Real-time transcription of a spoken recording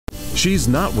She's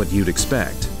not what you'd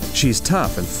expect. She's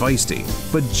tough and feisty,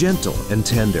 but gentle and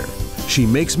tender. She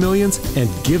makes millions and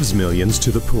gives millions to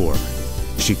the poor.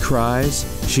 She cries,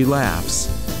 she laughs,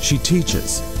 she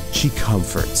teaches, she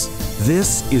comforts.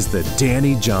 This is the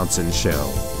Dani Johnson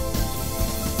Show.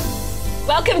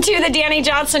 Welcome to the Dani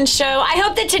Johnson Show. I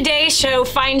hope that today's show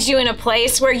finds you in a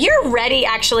place where you're ready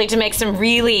actually to make some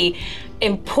really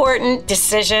important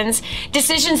decisions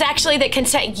actually that can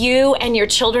set you and your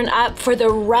children up for the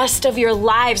rest of your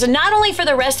lives, and not only for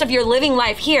the rest of your living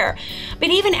life here, but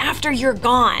even after you're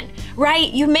gone,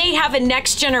 right? You may have a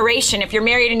next generation. If you're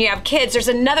married and you have kids, there's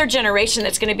another generation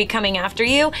that's going to be coming after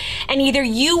you, and either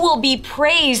you will be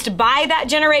praised by that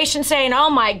generation saying, oh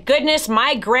my goodness,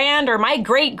 my grand or my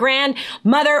great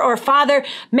grandmother or father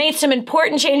made some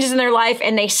important changes in their life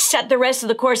and they set the rest of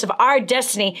the course of our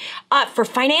destiny up for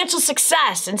financial success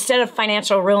instead of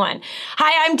financial ruin.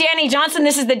 Hi, I'm Dani Johnson.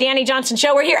 This is the Dani Johnson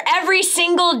Show. We're here every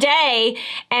single day,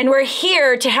 and we're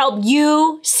here to help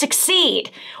you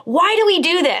succeed. Why do we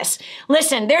do this?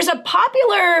 Listen, there's a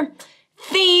popular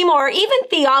theme or even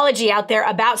theology out there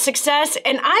about success,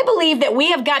 and I believe that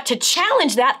we have got to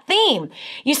challenge that theme.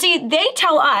 You see, they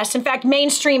tell us, in fact,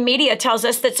 mainstream media tells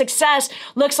us that success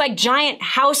looks like giant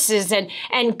houses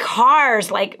and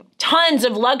cars, like tons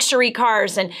of luxury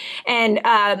cars and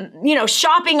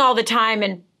shopping all the time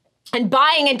and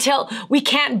buying until we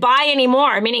can't buy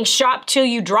anymore, meaning shop till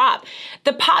you drop.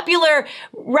 The popular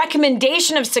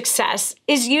recommendation of success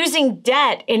is using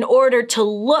debt in order to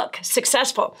look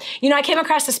successful. You know, I came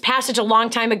across this passage a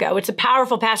long time ago. It's a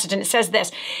powerful passage, and it says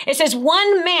this. It says,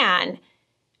 one man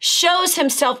shows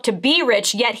himself to be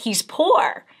rich, yet he's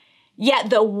poor.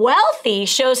 Yet the wealthy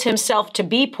shows himself to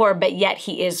be poor, but yet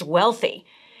he is wealthy.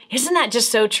 Isn't that just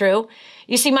so true?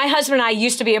 You see, my husband and I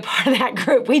used to be a part of that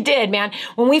group. We did, man.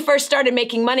 When we first started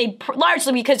making money,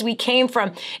 largely because we came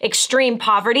from extreme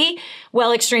poverty.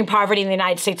 Well, extreme poverty in the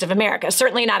United States of America.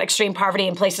 Certainly not extreme poverty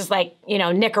in places like,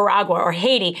 Nicaragua or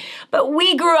Haiti. But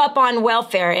we grew up on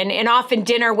welfare, and often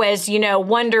dinner was,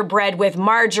 Wonder Bread with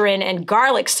margarine and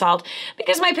garlic salt,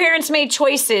 because my parents made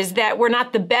choices that were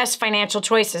not the best financial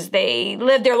choices. They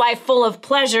lived their life full of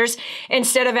pleasures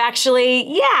instead of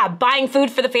actually, buying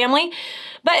food for the family.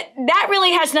 But that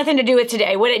really has nothing to do with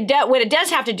today. What it does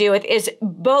have to do with is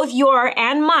both your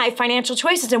and my financial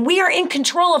choices. And we are in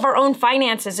control of our own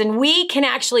finances, and we can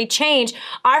actually change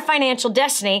our financial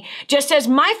destiny, just as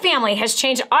my family has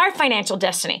changed our financial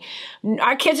destiny.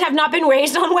 Our kids have not been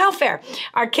raised on welfare.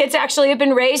 Our kids actually have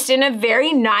been raised in a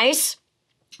very nice,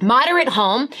 moderate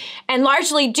home, and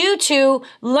largely due to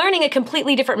learning a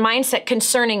completely different mindset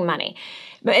concerning money.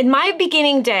 But in my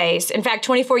beginning days, in fact,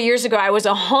 24 years ago, I was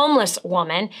a homeless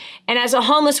woman. And as a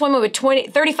homeless woman with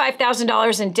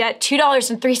 $35,000 in debt,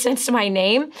 $2.03 to my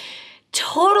name,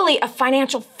 totally a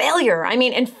financial failure. I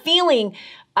mean, and feeling,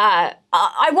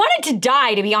 I wanted to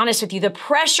die, to be honest with you. The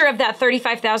pressure of that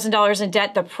 $35,000 in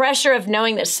debt, the pressure of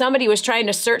knowing that somebody was trying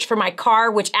to search for my car,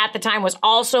 which at the time was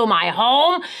also my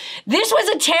home. This was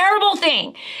a terrible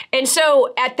thing. And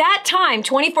so at that time,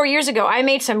 24 years ago, I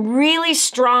made some really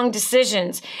strong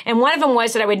decisions. And one of them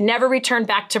was that I would never return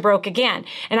back to broke again.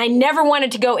 And I never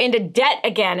wanted to go into debt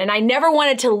again. And I never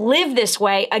wanted to live this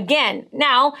way again.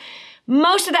 Now,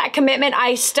 most of that commitment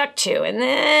I stuck to. And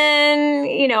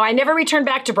then, I never returned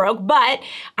back to broke, but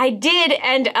I did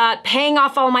end up paying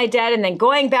off all my debt and then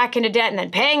going back into debt and then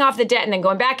paying off the debt and then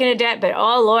going back into debt. But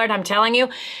oh Lord, I'm telling you,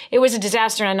 it was a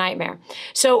disaster and a nightmare.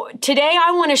 So today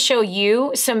I want to show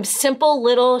you some simple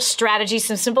little strategies,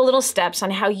 some simple little steps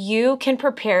on how you can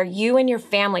prepare you and your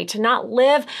family to not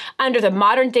live under the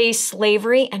modern day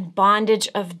slavery and bondage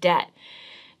of debt.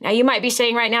 Now, you might be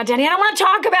saying right now, Dani, I don't want to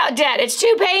talk about debt. It's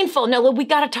too painful. No, we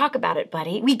got to talk about it,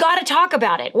 buddy. We got to talk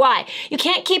about it. Why? You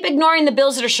can't keep ignoring the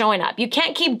bills that are showing up. You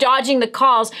can't keep dodging the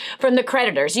calls from the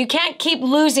creditors. You can't keep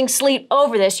losing sleep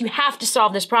over this. You have to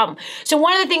solve this problem. So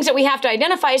one of the things that we have to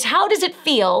identify is, how does it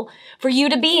feel for you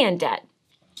to be in debt?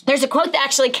 There's a quote that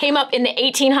actually came up in the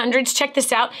 1800s. Check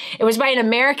this out. It was by an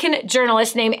American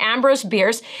journalist named Ambrose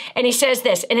Bierce, and he says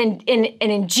this: an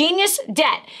ingenious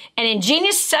debt, an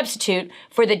ingenious substitute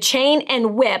for the chain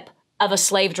and whip of a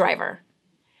slave driver.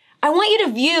 I want you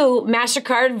to view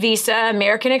MasterCard, Visa,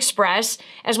 American Express,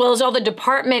 as well as all the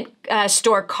department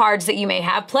store cards that you may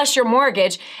have, plus your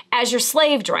mortgage, as your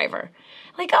slave driver.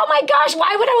 Like, oh my gosh,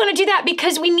 why would I want to do that?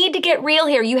 Because we need to get real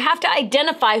here. You have to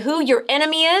identify who your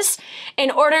enemy is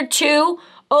in order to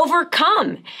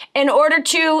overcome, in order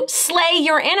to slay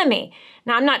your enemy.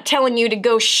 Now, I'm not telling you to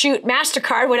go shoot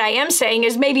MasterCard. What I am saying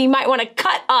is maybe you might want to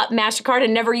cut up MasterCard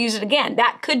and never use it again.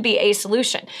 That could be a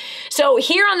solution. So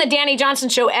here on the Dani Johnson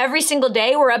Show, every single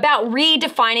day, we're about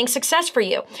redefining success for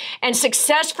you. And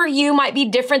success for you might be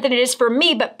different than it is for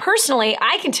me, but personally,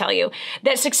 I can tell you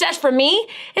that success for me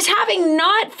is having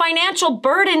not financial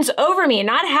burdens over me,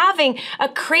 not having a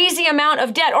crazy amount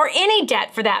of debt, or any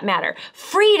debt for that matter.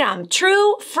 Freedom,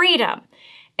 true freedom.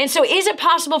 And so is it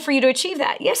possible for you to achieve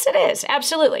that? Yes, it is.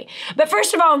 Absolutely. But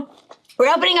first of all, we're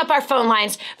opening up our phone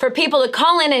lines for people to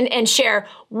call in and share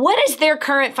what is their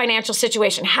current financial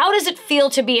situation? How does it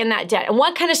feel to be in that debt? And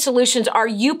what kind of solutions are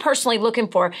you personally looking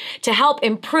for to help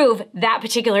improve that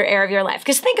particular area of your life?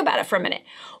 Because think about it for a minute.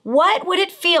 What would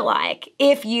it feel like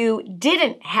if you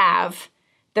didn't have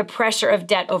the pressure of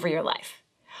debt over your life?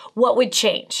 What would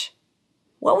change?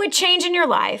 What would change in your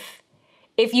life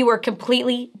if you were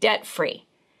completely debt-free?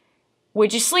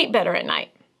 Would you sleep better at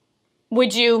night?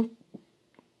 Would you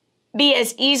be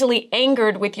as easily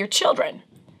angered with your children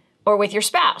or with your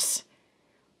spouse?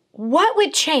 What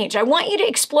would change? I want you to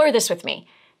explore this with me.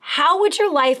 How would your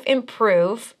life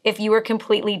improve if you were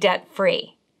completely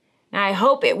debt-free? Now, I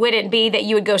hope it wouldn't be that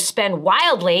you would go spend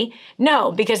wildly.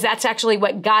 No, because that's actually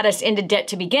what got us into debt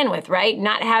to begin with, right?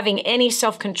 Not having any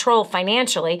self-control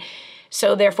financially.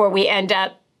 So therefore, we end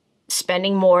up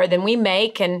spending more than we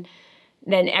make, and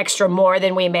then extra more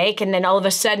than we make, and then all of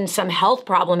a sudden some health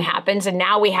problem happens, and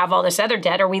now we have all this other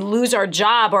debt, or we lose our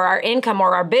job or our income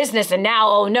or our business, and now,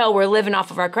 oh no, we're living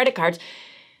off of our credit cards.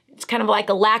 It's kind of like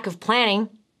a lack of planning.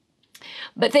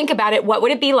 But think about it. What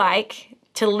would it be like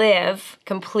to live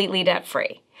completely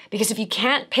debt-free? Because if you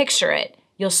can't picture it,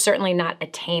 you'll certainly not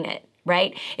attain it,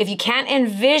 right? If you can't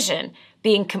envision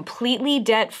being completely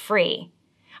debt-free,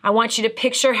 I want you to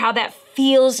picture how that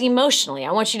feels emotionally.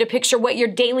 I want you to picture what your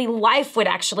daily life would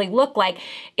actually look like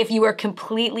if you were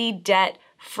completely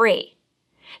debt-free.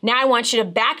 Now I want you to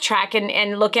backtrack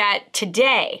and look at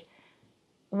today.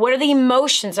 What are the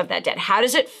emotions of that debt? How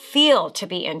does it feel to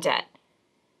be in debt?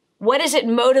 What does it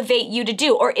motivate you to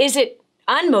do? Or is it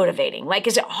unmotivating? Like,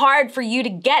 is it hard for you to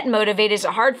get motivated? Is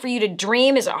it hard for you to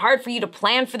dream? Is it hard for you to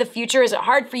plan for the future? Is it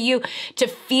hard for you to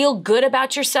feel good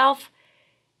about yourself?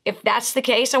 If that's the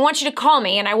case, I want you to call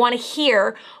me and I want to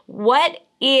hear, what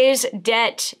is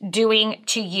debt doing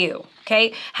to you?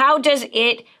 Okay. How does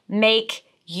it make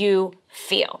you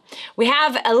feel? We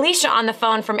have Alicia on the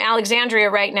phone from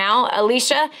Alexandria right now.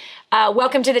 Alicia,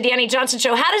 welcome to the Dani Johnson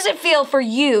Show. How does it feel for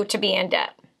you to be in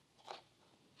debt?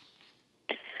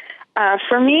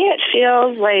 For me, it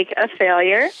feels like a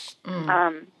failure.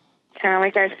 Kind of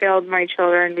like I failed my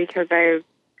children because I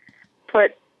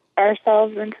put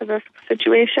ourselves into this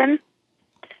situation,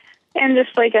 and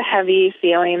just like a heavy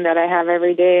feeling that I have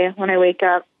every day when I wake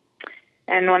up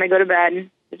and when I go to bed.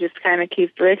 It just kind of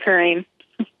keeps recurring.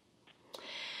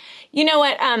 You know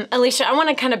what, Alicia, I want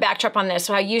to kind of backtrack on this.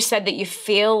 So how you said that you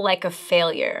feel like a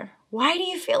failure. Why do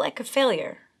you feel like a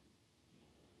failure?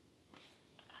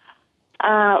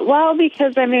 Well,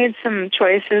 because I made some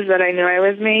choices that I knew I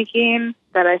was making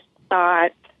that I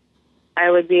thought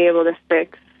I would be able to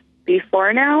fix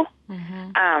before now.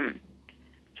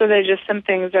 So there's just some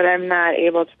things that I'm not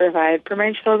able to provide for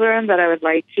my children that I would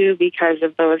like to, because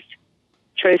of those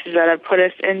choices that have put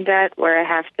us in debt, where I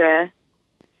have to,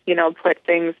 put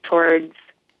things towards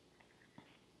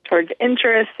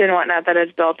interest and whatnot that has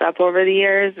built up over the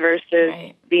years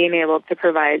versus being able to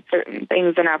provide certain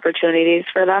things and opportunities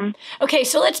for them. Okay,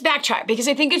 so let's backtrack, because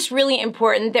I think it's really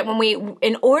important that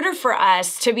in order for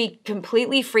us to be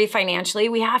completely free financially,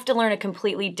 we have to learn a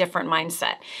completely different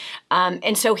mindset.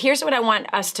 And so here's what I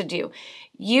want us to do.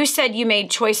 You said you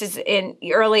made choices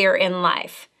earlier in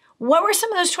life. What were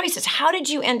some of those choices? How did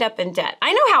you end up in debt?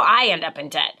 I know how I end up in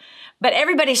debt, but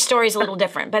everybody's story is a little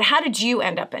different. But how did you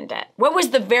end up in debt? What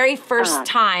was the very first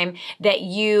time that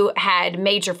you had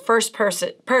made your first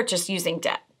purchase using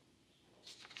debt?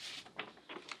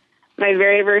 My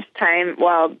very first time,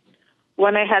 well,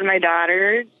 when I had my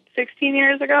daughter 16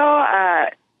 years ago,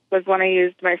 was when I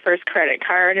used my first credit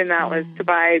card, and that was to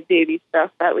buy baby stuff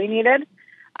that we needed.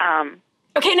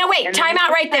 Okay, no, wait, time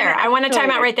out right there. I want to time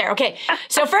out right there. Okay,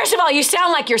 so first of all, you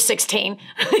sound like you're 16.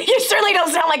 You certainly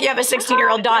don't sound like you have a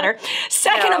 16-year-old daughter.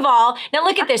 Second of all, now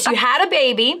look at this. You had a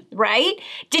baby, right?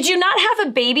 Did you not have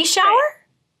a baby shower?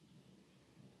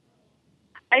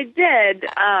 I did.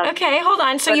 Okay, hold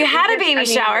on. So you had a baby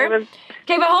shower.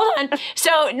 Okay, but hold on.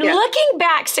 So looking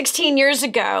back 16 years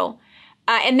ago,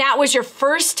 and that was your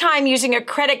first time using a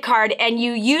credit card, and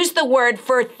you used the word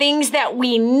for things that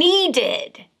we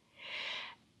needed.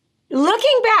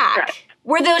 Looking back,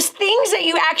 were those things that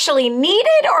you actually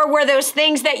needed, or were those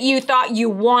things that you thought you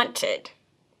wanted?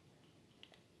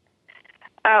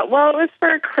 Well, it was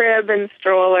for a crib and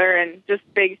stroller and just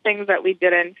big things that we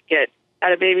didn't get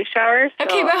at a baby shower. So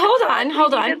okay, but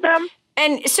hold on. needed them.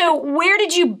 And so where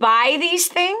did you buy these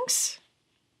things?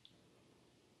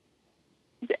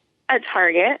 At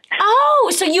Target.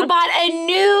 Oh, so you bought a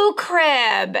new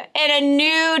crib and a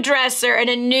new dresser and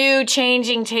a new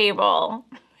changing table.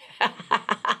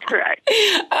 Correct.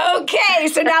 Okay,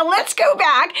 so now let's go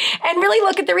back and really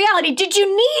look at the reality. Did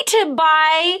you need to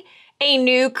buy a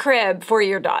new crib for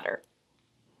your daughter?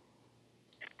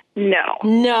 No.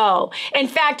 No. In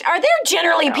fact, are there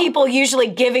generally people usually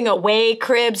giving away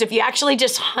cribs if you actually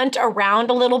just hunt around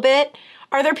a little bit?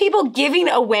 Are there people giving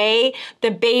away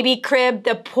the baby crib,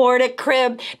 the porta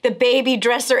crib, the baby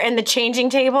dresser, and the changing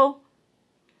table?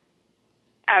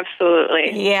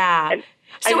 Absolutely. Yeah.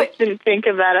 I just didn't think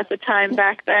of that at the time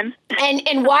back then.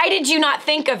 And why did you not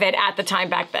think of it at the time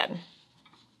back then?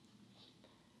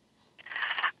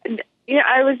 Yeah,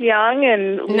 I was young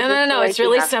and No. It's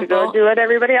really simple. To go do what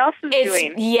everybody else is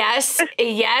doing. Yes.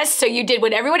 So you did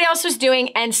what everybody else was doing.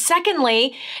 And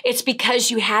secondly, it's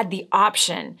because you had the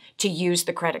option to use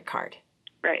the credit card.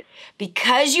 Right.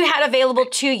 Because you had available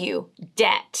to you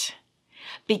debt.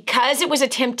 Because it was a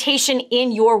temptation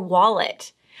in your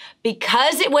wallet.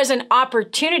 Because it was an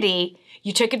opportunity,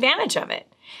 you took advantage of it.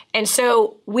 And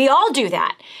so we all do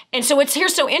that. And so what's here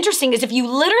so interesting is if you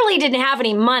literally didn't have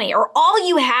any money or all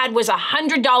you had was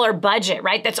 $100 budget,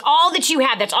 right? That's all that you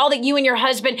had. That's all that you and your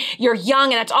husband, you're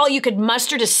young, and that's all you could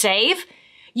muster to save.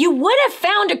 You would have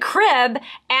found a crib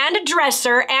and a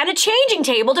dresser and a changing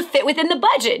table to fit within the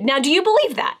budget. Now, do you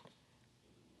believe that?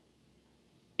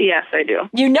 Yes, I do.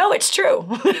 You know it's true.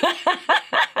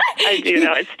 I do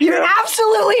know it's true. You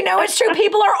absolutely know it's true.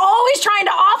 People are always trying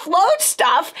to offload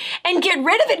stuff and get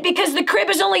rid of it because the crib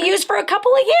is only used for a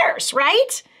couple of years,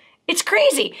 right? It's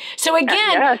crazy. So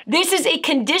again, This is a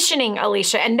conditioning,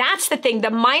 Alicia, and that's the thing, the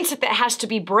mindset that has to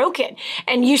be broken.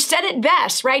 And you said it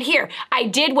best right here. I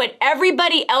did what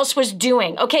everybody else was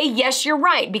doing. Okay, yes, you're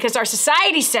right, because our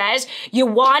society says you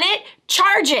want it,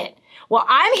 charge it. Well,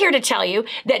 I'm here to tell you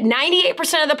that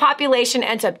 98% of the population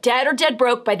ends up dead or dead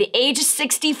broke by the age of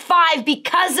 65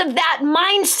 because of that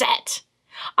mindset.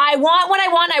 I want what I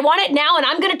want it now, and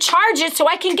I'm going to charge it so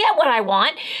I can get what I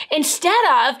want. Instead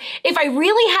of, if I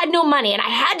really had no money and I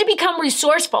had to become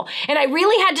resourceful and I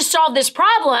really had to solve this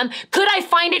problem, could I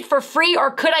find it for free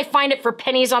or could I find it for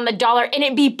pennies on the dollar and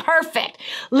it'd be perfect?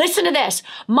 Listen to this.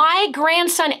 My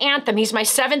grandson, Anthem, he's my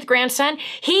 7th grandson.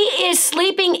 He is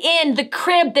sleeping in the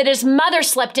crib that his mother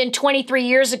slept in 23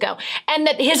 years ago and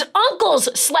that his uncles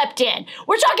slept in.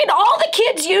 We're talking all the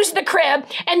kids use the crib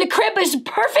and the crib is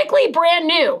perfectly brand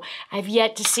new. I've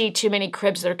yet to see too many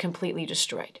cribs that are completely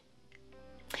destroyed.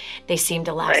 They seem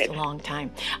to last a long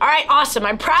time. All right, awesome.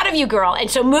 I'm proud of you, girl.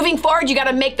 And so moving forward, you got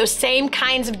to make those same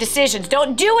kinds of decisions.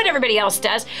 Don't do what everybody else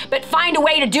does, but find a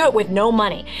way to do it with no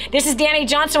money. This is Dani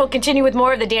Johnson. We'll continue with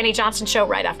more of the Dani Johnson Show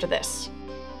right after this.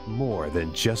 More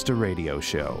than just a radio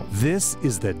show. This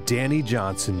is the Dani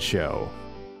Johnson Show.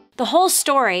 The whole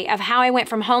story of how I went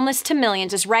from homeless to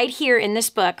millions is right here in this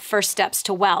book, First Steps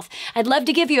to Wealth. I'd love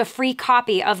to give you a free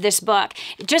copy of this book.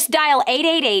 Just dial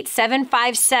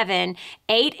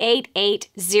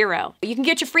 888-757-8880. You can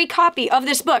get your free copy of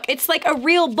this book. It's like a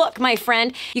real book, my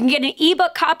friend. You can get an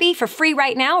ebook copy for free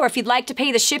right now, or if you'd like to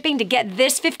pay the shipping to get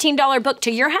this $15 book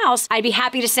to your house, I'd be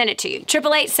happy to send it to you.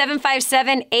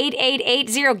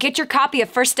 888-757-8880. Get your copy of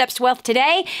First Steps to Wealth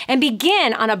today and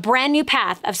begin on a brand new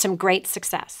path of some great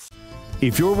success.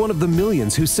 If you're one of the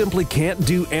millions who simply can't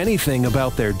do anything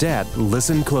about their debt,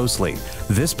 listen closely.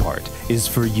 This part is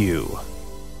for you.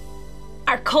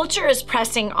 Our culture is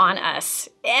pressing on us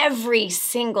every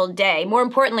single day. More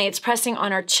importantly, it's pressing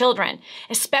on our children,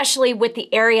 especially with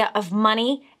the area of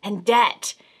money and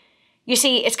debt. You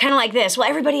see, it's kind of like this. Well,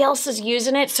 everybody else is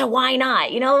using it, so why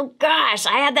not? You know, gosh,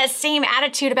 I had that same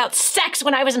attitude about sex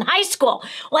when I was in high school.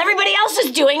 Well, everybody else is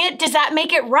doing it. Does that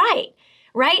make it right?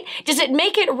 Right? Does it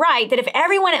make it right that if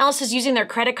everyone else is using their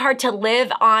credit card to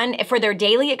live on for their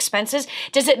daily expenses,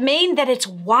 does it mean that it's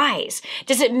wise?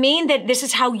 Does it mean that this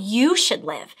is how you should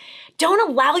live? Don't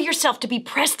allow yourself to be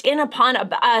pressed in upon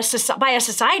by a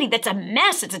society that's a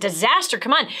mess. It's a disaster.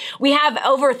 Come on. We have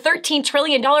over $13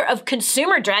 trillion of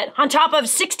consumer debt on top of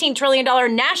 $16 trillion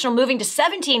national, moving to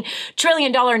 $17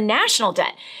 trillion national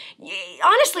debt.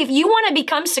 Honestly, if you want to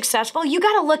become successful, you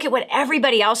got to look at what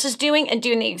everybody else is doing and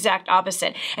doing the exact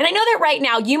opposite. And I know that right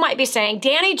now you might be saying,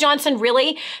 Dani Johnson,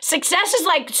 really? Success is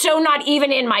like so not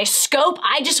even in my scope.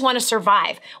 I just want to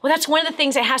survive. Well, that's one of the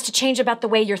things that has to change about the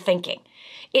way you're thinking.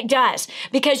 It does,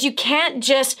 because you can't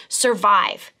just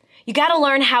survive. You got to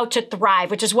learn how to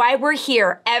thrive, which is why we're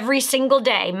here every single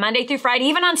day, Monday through Friday,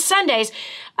 even on Sundays,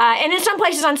 and in some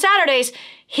places on Saturdays,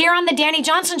 here on the Dani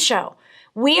Johnson Show.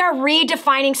 We are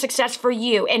redefining success for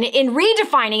you. And in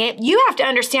redefining it, you have to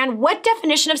understand, what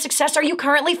definition of success are you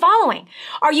currently following?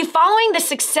 Are you following the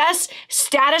success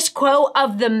status quo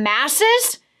of the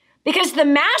masses? Because the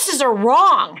masses are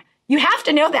wrong. You have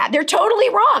to know that. They're totally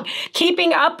wrong.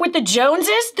 Keeping up with the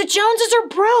Joneses? The Joneses are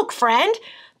broke, friend.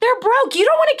 They're broke. You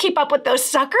don't want to keep up with those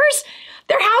suckers.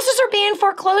 Their houses are being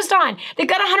foreclosed on. They've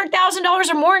got $100,000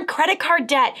 or more in credit card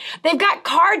debt. They've got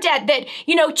car debt that,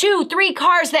 2, 3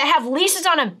 cars that have leases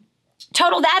on them.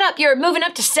 Total that up, you're moving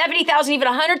up to $70,000, even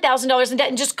 $100,000 in debt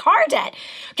in just car debt.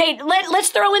 Okay, let's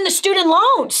throw in the student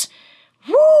loans.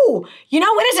 Woo!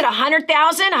 What is it,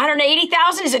 100,000,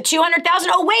 180,000? Is it 200,000?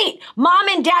 Oh, wait, mom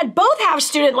and dad both have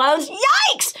student loans.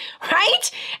 Yikes,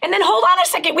 right? And then hold on a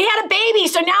second, we had a baby,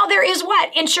 so now there is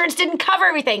what? Insurance didn't cover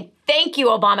everything. Thank you,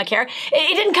 Obamacare.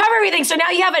 It didn't cover everything, so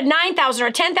now you have a $9,000 or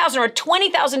 $10,000 or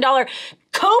 $20,000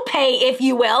 copay, if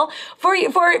you will, for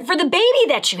the baby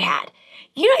that you had.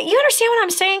 You understand what I'm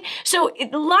saying? So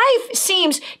life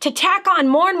seems to tack on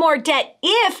more and more debt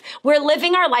if we're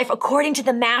living our life according to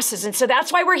the masses. And so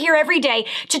that's why we're here every day,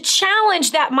 to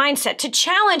challenge that mindset, to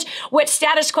challenge what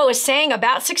status quo is saying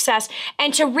about success,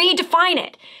 and to redefine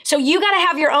it. So you got to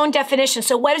have your own definition.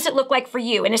 So what does it look like for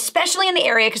you? And especially in the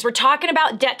area, because we're talking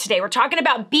about debt today. We're talking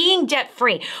about being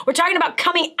debt-free. We're talking about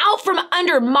coming out from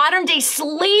under modern-day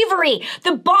slavery.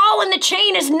 The ball and the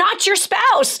chain is not your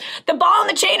spouse. The ball and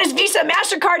the chain is Visa,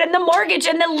 MasterCard, and the mortgage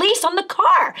and the lease on the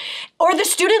car or the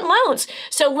student loans.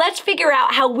 So let's figure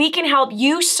out how we can help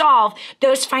you solve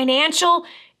those financial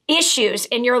issues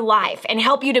in your life and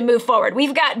help you to move forward.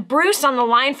 We've got Bruce on the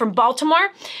line from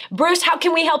Baltimore. Bruce, how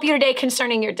can we help you today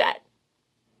concerning your debt?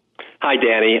 Hi,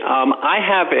 Dani. I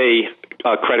have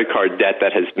a credit card debt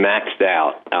that has maxed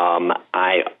out.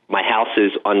 My house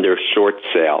is under short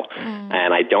sale,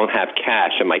 and I don't have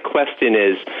cash. And my question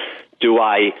is, do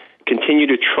I continue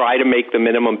to try to make the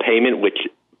minimum payment, which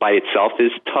by itself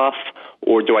is tough,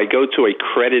 or do I go to a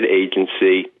credit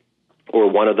agency or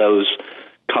one of those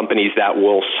companies that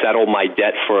will settle my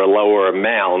debt for a lower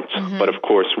amount, but of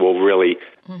course will really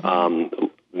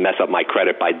mess up my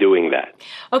credit by doing that?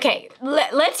 Okay,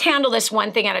 let's handle this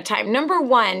one thing at a time. Number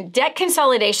one, debt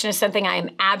consolidation is something I am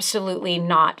absolutely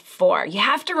not for. You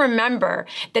have to remember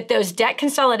that those debt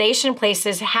consolidation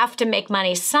places have to make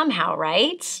money somehow,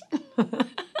 right?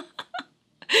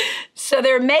 So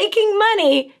they're making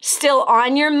money still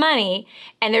on your money,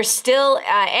 and they're still,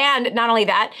 and not only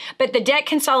that, but the debt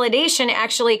consolidation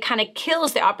actually kind of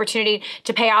kills the opportunity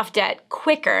to pay off debt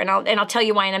quicker, and I'll tell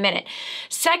you why in a minute.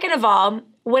 Second of all,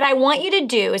 what I want you to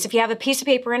do is, if you have a piece of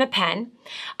paper and a pen,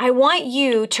 I want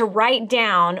you to write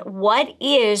down, what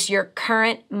is your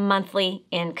current monthly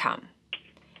income?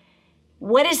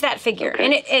 What is that figure? Okay.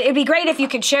 And it'd be great if you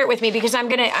could share it with me, because I'm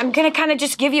gonna kind of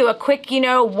just give you a quick,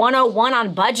 101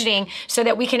 on budgeting, so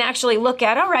that we can actually look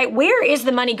at, all right, where is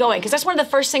the money going? Because that's one of the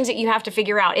first things that you have to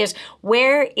figure out is,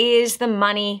 where is the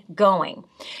money going?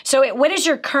 So what is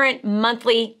your current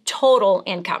monthly total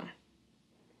income?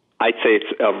 I'd say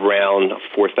it's around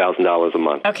 $4,000 a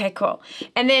month. Okay, cool.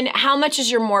 And then how much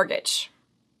is your mortgage?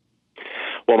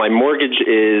 Well, my mortgage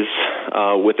is,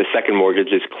 with the second mortgage,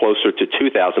 is closer to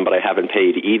 $2,000, but I haven't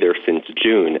paid either since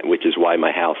June, which is why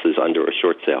my house is under a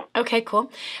short sale. Okay,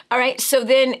 cool. All right, so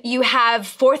then you have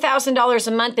 $4,000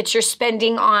 a month that you're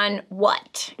spending on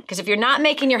what? Because if you're not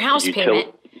making your house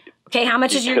payment, okay, how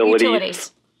much is your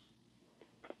utilities?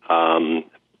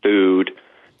 Food,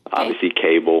 obviously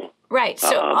cable. Right.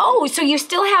 So, so you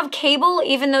still have cable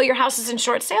even though your house is in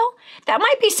short sale? That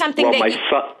might be something that my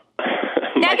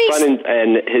son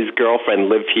and his girlfriend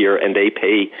live here, and they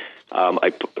pay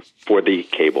for the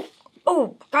cable.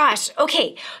 Oh, gosh.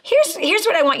 Okay. Here's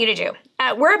what I want you to do.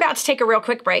 We're about to take a real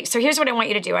quick break, so here's what I want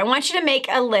you to do. I want you to make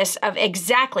a list of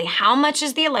exactly how much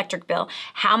is the electric bill,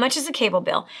 how much is the cable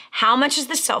bill, how much is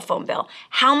the cell phone bill,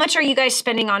 how much are you guys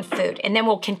spending on food, and then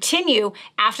we'll continue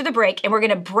after the break, and we're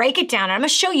going to break it down, and I'm going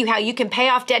to show you how you can pay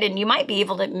off debt, and you might be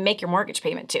able to make your mortgage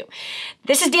payment too.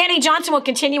 This is Dani Johnson. We'll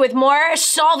continue with more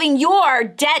solving your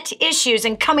debt issues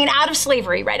and coming out of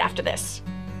slavery right after this.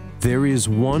 There is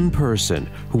one person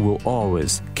who will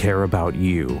always care about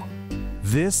you.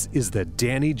 This is the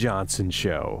Dani Johnson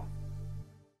Show.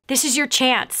 This is your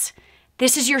chance.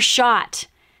 This is your shot.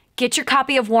 Get your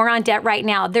copy of War on Debt right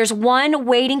now. There's one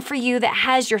waiting for you that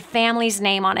has your family's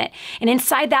name on it. And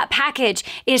inside that package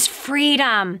is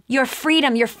freedom. Your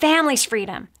family's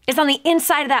freedom is on the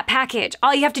inside of that package.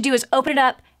 All you have to do is open it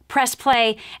up, press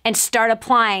play, and start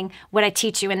applying what I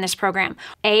teach you in this program.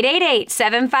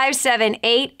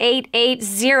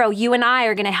 888-757-8880. You and I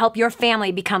are going to help your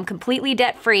family become completely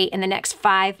debt-free in the next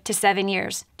 5 to 7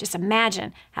 years. Just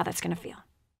imagine how that's going to feel.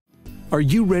 Are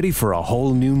you ready for a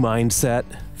whole new mindset?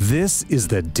 This is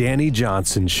the Dani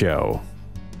Johnson Show.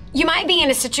 You might be in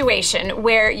a situation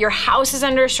where your house is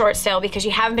under a short sale because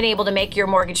you haven't been able to make your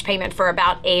mortgage payment for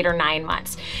about 8 or 9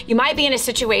 months. You might be in a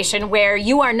situation where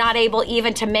you are not able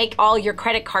even to make all your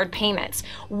credit card payments.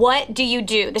 What do you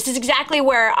do? This is exactly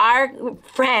where our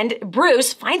friend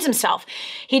Bruce finds himself.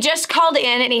 He just called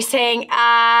in and he's saying,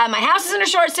 my house is under a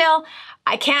short sale.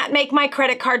 I can't make my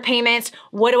credit card payments.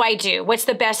 What do I do? What's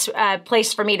the best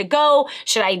place for me to go?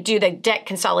 Should I do the debt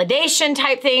consolidation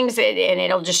type things and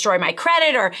it'll destroy my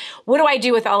credit? Or what do I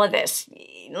do with all of this?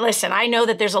 Listen, I know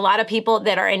that there's a lot of people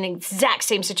that are in the exact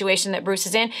same situation that Bruce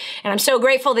is in. And I'm so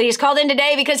grateful that he's called in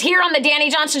today because here on the Dani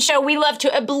Johnson Show, we love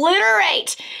to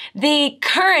obliterate the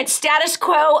current status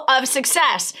quo of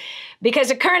success. Because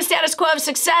the current status quo of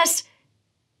success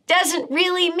doesn't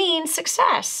really mean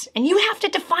success. And you have to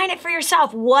define it for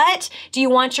yourself. What do you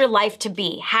want your life to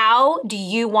be? How do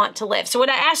you want to live? So what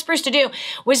I asked Bruce to do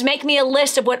was make me a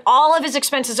list of what all of his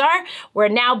expenses are. We're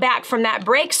now back from that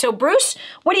break. So Bruce,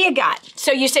 what do you got?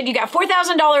 So you said you got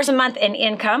 $4,000 a month in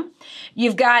income.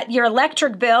 You've got your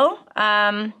electric bill,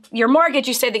 your mortgage,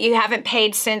 you said that you haven't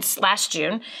paid since last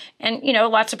June. And you know,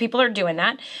 lots of people are doing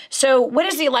that. So what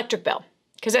is the electric bill?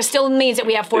 Because that still means that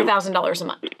we have $4,000 a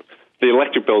month. The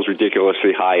electric bill is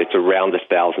ridiculously high. It's around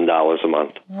 $1,000 a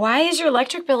month. Why is your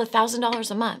electric bill $1,000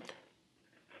 a month?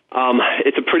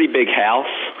 It's a pretty big house,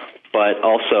 but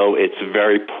also it's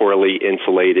very poorly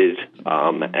insulated.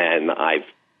 And I've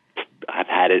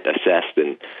had it assessed,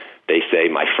 and they say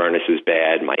my furnace is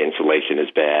bad, my insulation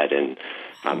is bad, and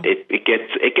it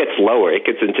gets lower. It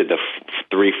gets into the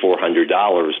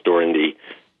 $300-400 during the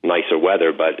nicer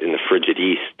weather, but in the frigid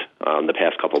east, the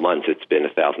past couple months, it's been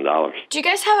 $1,000. Do you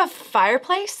guys have a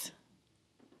fireplace?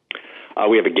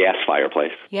 We have a gas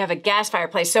fireplace. You have a gas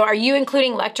fireplace. So are you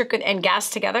including electric and gas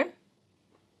together?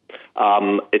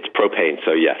 It's propane,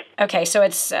 so yes. Okay, so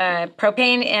it's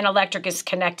propane and electric is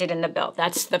connected in the bill.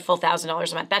 That's the full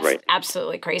 $1,000 a month. That's right.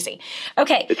 Absolutely crazy.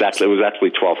 Okay. It was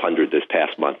actually $1,200 this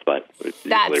past month, but it's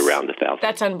usually around $1,000.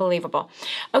 That's unbelievable.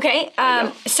 Okay,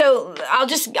 so I'll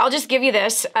just give you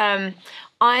this.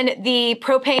 On the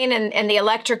propane and the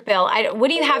electric bill, what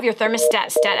do you have your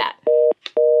thermostat set at?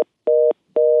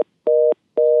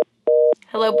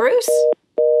 Hello, Bruce?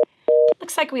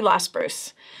 Looks like we lost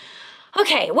Bruce.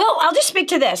 Okay, well, I'll just speak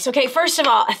to this. Okay, first of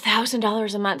all,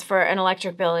 $1,000 a month for an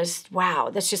electric bill is, wow,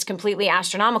 that's just completely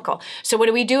astronomical. So what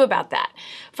do we do about that?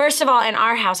 First of all, in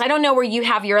our house, I don't know where you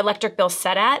have your electric bill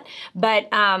set at, but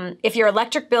if your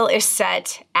electric bill is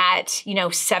set at,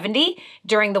 70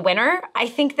 during the winter, I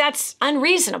think that's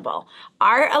unreasonable.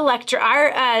 Our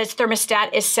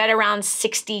thermostat is set around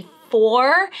 64.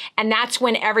 And that's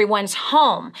when everyone's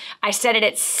home. I set it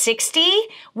at 60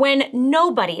 when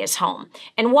nobody is home.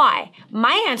 And why?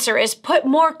 My answer is put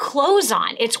more clothes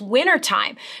on. It's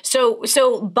wintertime.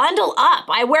 So bundle up.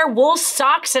 I wear wool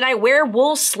socks and I wear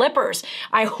wool slippers.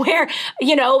 I wear,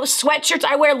 sweatshirts.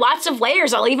 I wear lots of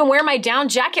layers. I'll even wear my down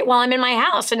jacket while I'm in my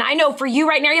house. And I know for you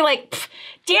right now, you're like,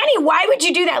 Dani, why would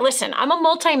you do that? Listen, I'm a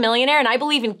multi-millionaire and I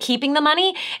believe in keeping the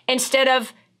money instead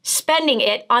of spending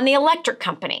it on the electric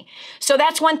company. So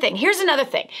that's one thing. Here's another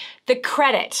thing. The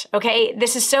credit, okay?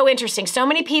 This is so interesting. So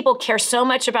many people care so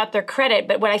much about their credit,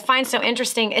 but what I find so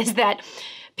interesting is that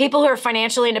people who are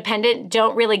financially independent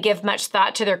don't really give much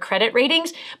thought to their credit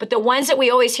ratings, but the ones that we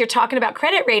always hear talking about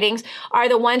credit ratings are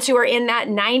the ones who are in that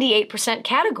 98%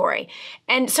 category.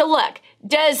 And so look,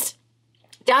 does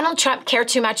Donald Trump care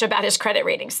too much about his credit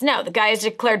ratings? No, the guy has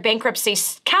declared bankruptcy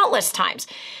countless times.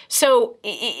 So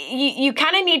you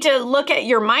kind of need to look at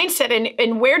your mindset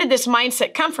and where did this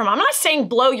mindset come from? I'm not saying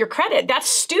blow your credit. That's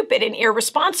stupid and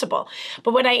irresponsible.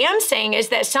 But what I am saying is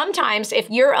that sometimes if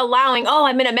you're allowing,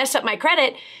 I'm going to mess up my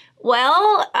credit,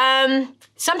 well,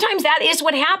 sometimes that is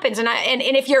what happens. And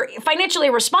if you're financially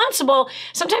responsible,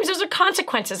 sometimes those are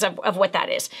consequences of what that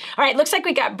is. All right, looks like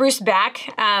we got Bruce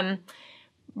back.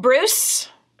 Bruce?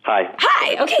 Hi.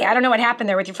 Hi. Okay, I don't know what happened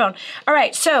there with your phone. All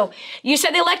right, so you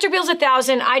said the electric bill's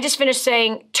 $1,000. I just finished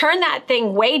saying, turn that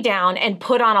thing way down and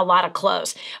put on a lot of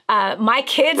clothes. My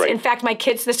kids, in fact,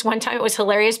 this one time, it was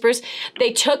hilarious, Bruce.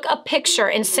 They took a picture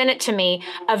and sent it to me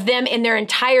of them in their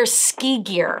entire ski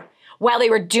gear while they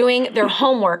were doing their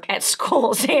homework at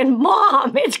school, saying,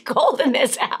 Mom, it's cold in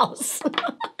this house.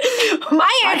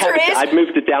 My answer is... I've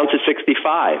moved it down to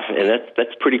 65, and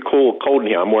that's pretty cold in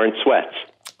here. I'm wearing sweats.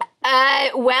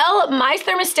 Well, my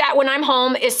thermostat when I'm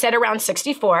home is set around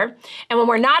 64. And when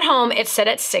we're not home, it's set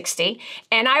at 60.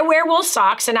 And I wear wool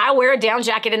socks and I wear a down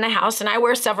jacket in the house and I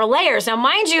wear several layers. Now,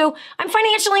 mind you, I'm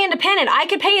financially independent. I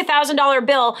could pay a $1,000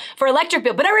 bill for electric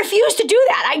bill, but I refuse to do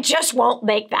that. I just won't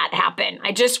make that happen.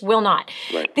 I just will not.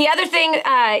 Right. The other thing,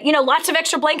 lots of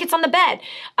extra blankets on the bed.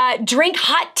 Drink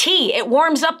hot tea. It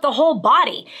warms up the whole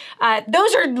body.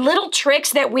 Those are little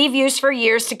tricks that we've used for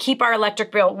years to keep our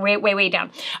electric bill way, way, way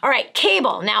down. All right,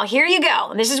 cable. Now, here you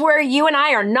go. This is where you and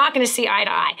I are not going to see eye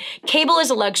to eye. Cable is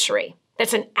a luxury.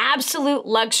 That's an absolute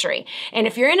luxury. And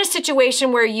if you're in a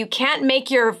situation where you can't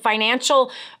make your financial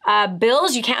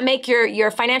bills, you can't make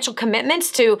your financial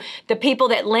commitments to the people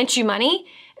that lent you money,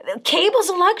 cable's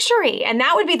a luxury. And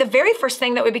that would be the very first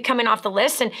thing that would be coming off the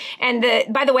list.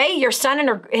 And by the way, your son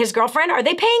and his girlfriend, are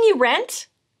they paying you rent?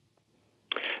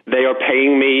 They are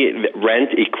paying me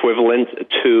rent equivalent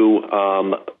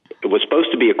to... it was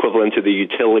supposed to be equivalent to the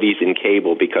utilities in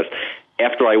cable because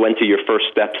after I went to your first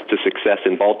steps to success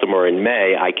in Baltimore in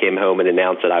May, I came home and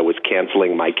announced that I was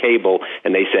canceling my cable,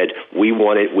 and they said, we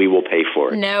want it, we will pay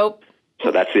for it. Nope. So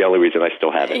that's the only reason I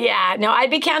still have it. Yeah, no, I'd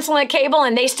be canceling a cable,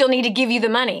 and they still need to give you the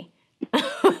money.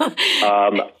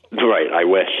 Right, I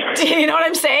wish. You know what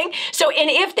I'm saying? So, and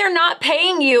if they're not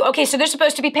paying you, okay, so they're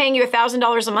supposed to be paying you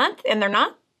 $1,000 a month, and they're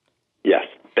not? Yes.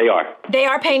 They are. They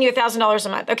are paying you $1,000 a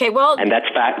month. Okay, well... And that's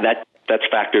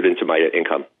factored into my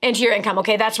income. Into your income.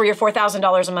 Okay, that's where your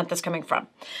 $4,000 a month is coming from.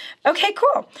 Okay,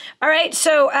 cool. All right,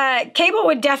 so cable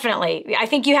would definitely... I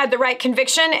think you had the right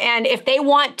conviction, and if they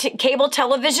want cable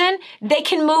television, they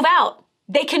can move out.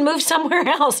 They can move somewhere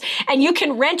else, and you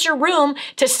can rent your room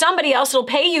to somebody else who'll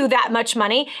pay you that much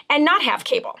money and not have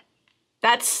cable.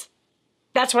 That's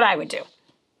what I would do.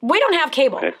 We don't have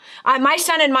cable. Okay. My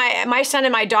son and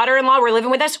my daughter-in-law were living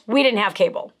with us. We didn't have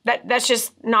cable. That's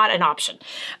just not an option.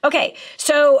 Okay,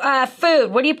 so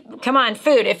food. Come on,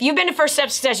 food. If you've been to First Step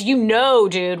to Success, you know,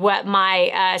 dude, what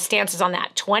my stance is on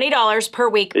that. $20 per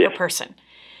week per person.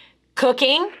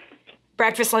 Cooking,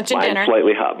 breakfast, lunch, and dinner.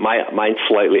 Mine's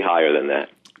slightly higher than that.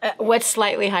 What's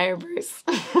slightly higher, Bruce?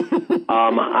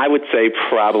 I would say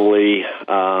probably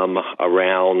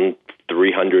around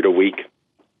 $300 a week.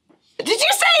 Did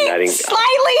you say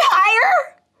slightly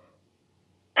higher?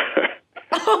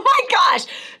 Oh my gosh,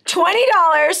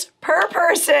 $20 per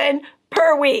person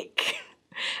per week.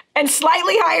 And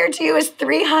slightly higher to you is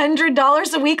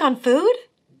 $300 a week on food?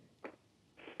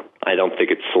 I don't think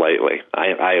it's slightly.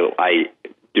 I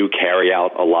do carry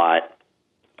out a lot.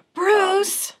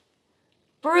 Bruce,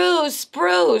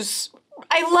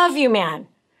 I love you, man.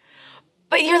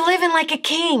 But you're living like a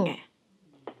king.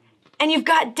 And you've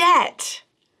got debt.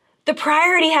 The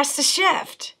priority has to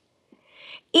shift.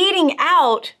 Eating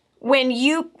out when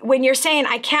you're saying,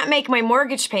 I can't make my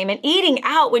mortgage payment, eating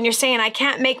out when you're saying, I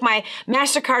can't make my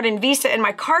MasterCard and Visa and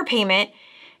my car payment,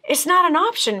 it's not an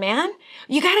option, man.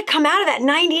 You got to come out of that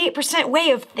 98%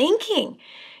 way of thinking.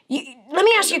 Let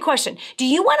me ask you a question. Do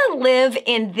you want to live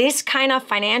in this kind of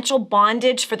financial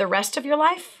bondage for the rest of your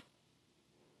life?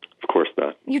 Of course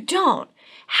not. You don't.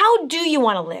 How do you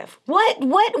want to live? What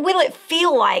will it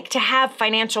feel like to have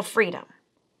financial freedom?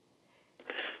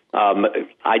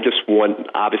 I just want,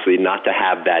 obviously, not to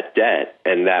have that debt,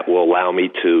 and that will allow me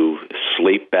to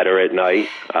sleep better at night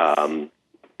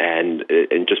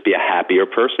and just be a happier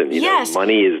person. You know,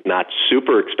 money is not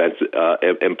super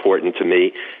important to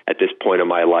me at this point in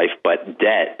my life, but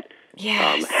debt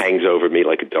hangs over me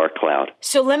like a dark cloud.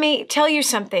 So let me tell you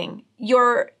something.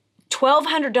 Your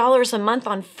 $1,200 a month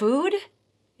on food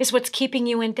is what's keeping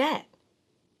you in debt.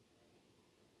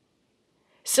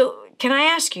 So can I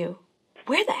ask you,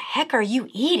 where the heck are you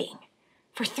eating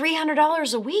for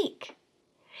 $300 a week?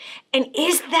 And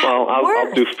is that worth?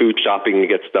 I'll do food shopping to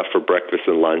get stuff for breakfast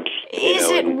and lunch. Is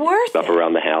it worth stuff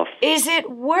around the house? Is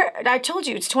it worth? I told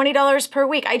you, it's $20 per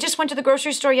week. I just went to the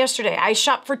grocery store yesterday. I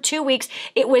shopped for 2 weeks.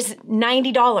 It was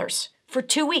 $90 for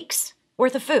 2 weeks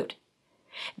worth of food.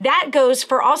 That goes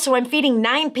for also, I'm feeding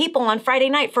 9 people on Friday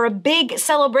night for a big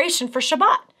celebration for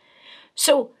Shabbat.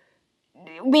 So,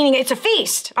 meaning it's a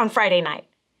feast on Friday night.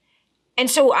 And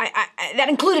so that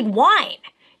included wine.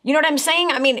 You know what I'm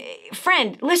saying? I mean,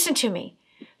 friend, listen to me.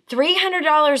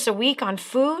 $300 a week on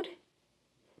food,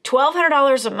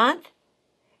 $1,200 a month,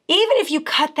 even if you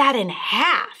cut that in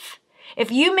half,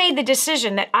 if you made the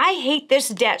decision that I hate this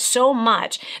debt so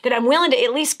much that I'm willing to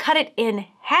at least cut it in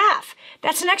half,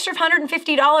 that's an extra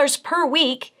 $150 per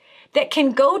week that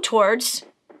can go towards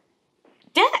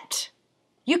debt.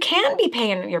 You can be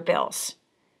paying your bills.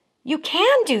 You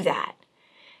can do that.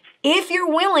 If you're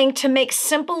willing to make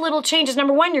simple little changes,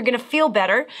 number one, you're going to feel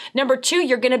better. Number two,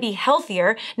 you're going to be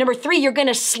healthier. Number three, you're going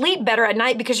to sleep better at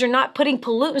night because you're not putting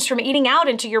pollutants from eating out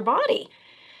into your body.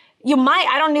 You might,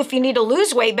 I don't know if you need to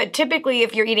lose weight, but typically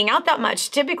if you're eating out that much,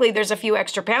 typically there's a few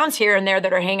extra pounds here and there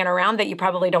that are hanging around that you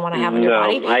probably don't want to have in your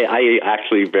body. No, I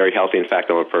actually very healthy. In fact,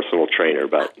 I'm a personal trainer.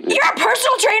 But you're a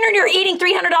personal trainer and you're eating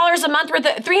 $300 a month worth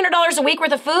of, $300 a week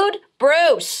worth of food?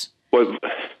 Bruce. Well,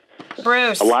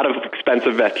 Bruce. a lot of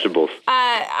expensive vegetables.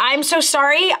 I'm so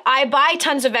sorry. I buy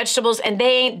tons of vegetables and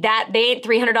they ain't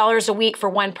 $300 a week for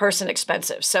one person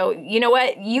expensive. So you know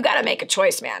what? You got to make a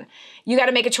choice, man. You got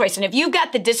to make a choice. And if you've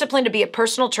got the discipline to be a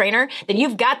personal trainer, then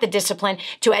you've got the discipline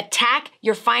to attack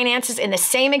your finances in the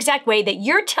same exact way that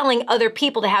you're telling other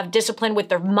people to have discipline with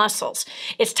their muscles.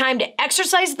 It's time to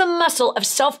exercise the muscle of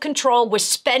self-control with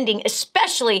spending,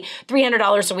 especially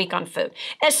 $300 a week on food,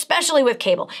 especially with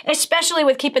cable, especially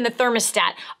with keeping the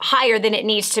thermostat higher than it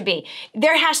needs to be.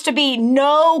 There has to be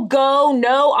no go,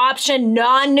 no option,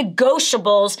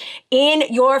 non-negotiables in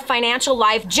your financial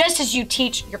life, just as you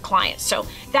teach your clients. So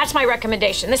that's my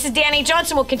recommendation. This is Dani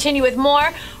Johnson. We'll continue with more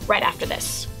right after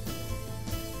this.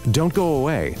 Don't go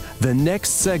away. The next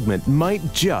segment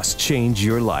might just change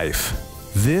your life.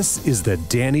 This is the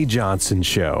Dani Johnson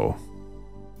Show.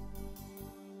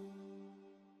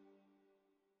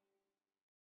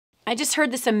 I just heard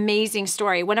this amazing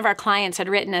story. One of our clients had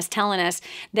written us telling us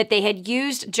that they had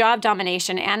used job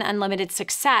domination and unlimited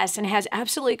success and has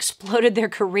absolutely exploded their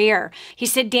career. He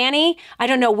said, Dani, I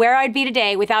don't know where I'd be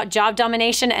today without job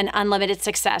domination and unlimited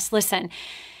success. Listen,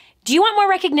 do you want more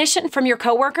recognition from your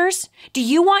coworkers? Do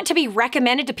you want to be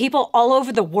recommended to people all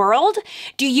over the world?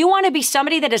 Do you want to be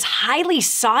somebody that is highly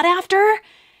sought after?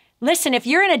 Listen, if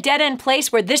you're in a dead-end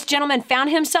place where this gentleman found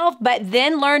himself, but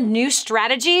then learned new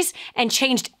strategies and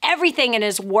changed everything in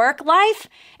his work life,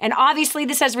 and obviously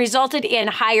this has resulted in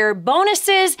higher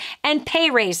bonuses and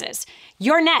pay raises,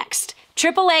 you're next.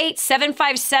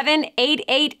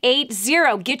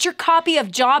 888-757-8880. Get your copy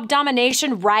of Job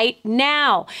Domination right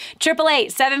now.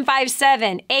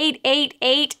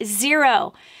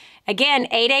 888-757-8880. Again,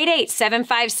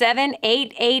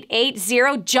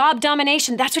 888-757-8880. Job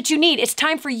domination. That's what you need. It's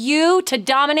time for you to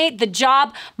dominate the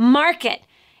job market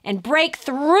and break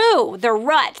through the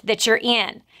rut that you're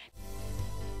in.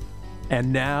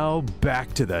 And now,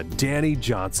 back to the Dani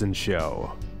Johnson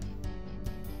Show.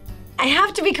 I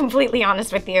have to be completely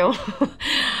honest with you.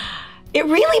 It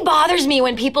really bothers me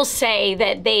when people say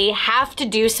that they have to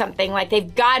do something, like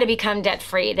they've got to become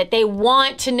debt-free, that they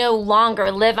want to no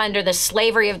longer live under the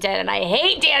slavery of debt. And I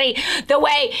hate, Dani, the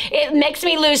way it makes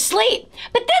me lose sleep.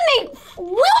 But then they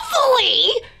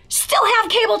willfully still have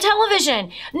cable television,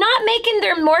 not making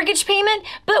their mortgage payment,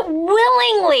 but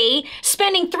willingly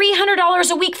spending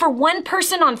 $300 a week for one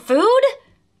person on food?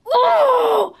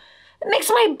 Oh, it makes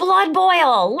my blood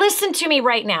boil. Listen to me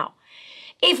right now.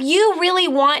 If you really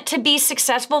want to be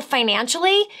successful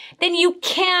financially, then you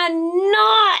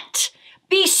cannot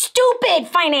be stupid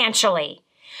financially.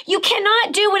 You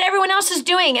cannot do what everyone else is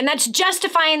doing, and that's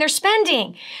justifying their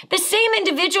spending. The same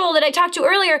individual that I talked to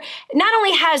earlier not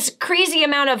only has crazy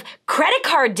amount of credit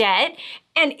card debt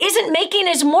and isn't making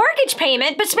his mortgage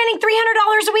payment, but spending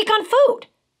 $300 a week on food.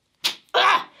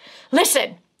 Ugh.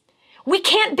 Listen, we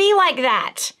can't be like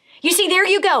that. You see, there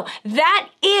you go. That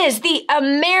is the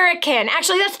American,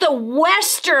 actually that's the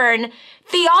Western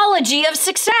theology of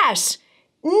success.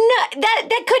 No, that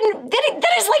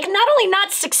is like not only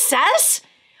not success,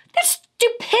 that's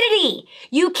stupidity.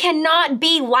 You cannot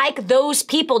be like those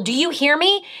people. Do you hear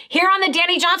me? Here on the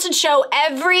Dani Johnson Show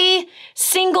every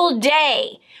single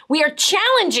day, we are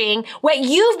challenging what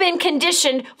you've been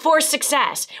conditioned for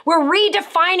success. We're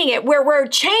redefining it. We're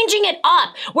changing it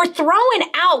up. We're throwing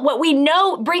out what we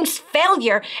know brings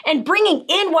failure and bringing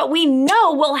in what we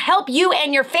know will help you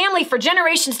and your family for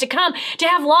generations to come to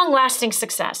have long-lasting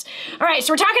success. All right,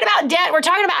 so we're talking about debt. We're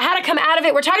talking about how to come out of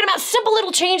it. We're talking about simple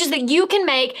little changes that you can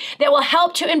make that will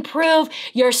help to improve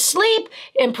your sleep,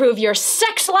 improve your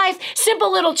sex life,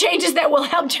 simple little changes that will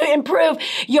help to improve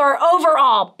your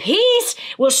overall peace,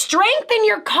 will strengthen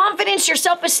your confidence, your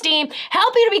self-esteem,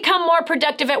 help you to become more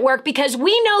productive at work, because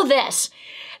we know this,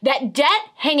 that debt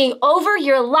hanging over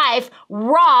your life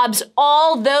robs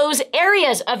all those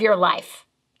areas of your life.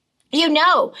 You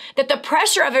know that the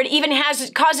pressure of it even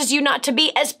causes you not to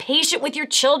be as patient with your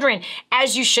children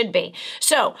as you should be.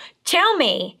 So tell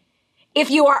me, if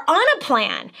you are on a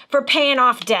plan for paying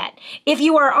off debt, if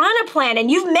you are on a plan and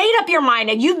you've made up your mind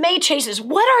and you've made changes,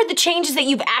 what are the changes that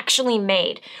you've actually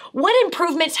made? What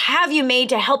improvements have you made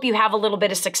to help you have a little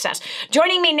bit of success?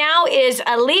 Joining me now is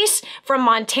Elise from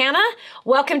Montana.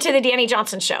 Welcome to the Dani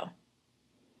Johnson Show.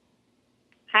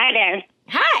 Hi there.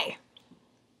 Hi.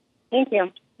 Thank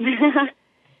you.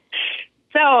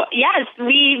 So, yes,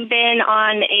 we've been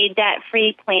on a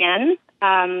debt-free plan.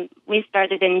 We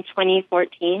started in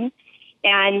 2014,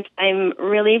 and I'm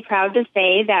really proud to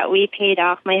say that we paid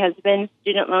off my husband's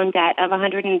student loan debt of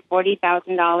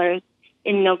 $140,000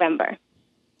 in November.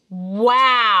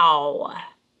 Wow.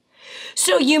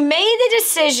 So you made the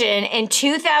decision in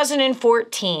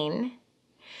 2014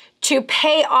 to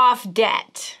pay off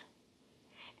debt,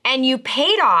 and you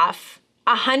paid off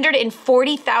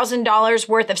 $140,000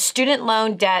 worth of student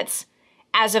loan debts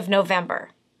as of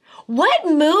November. What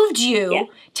moved you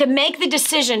to make the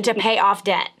decision to pay off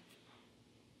debt?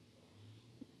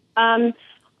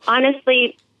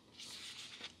 Honestly,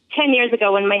 10 years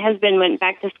ago when my husband went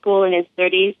back to school in his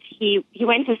 30s, he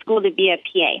went to school to be a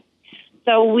PA.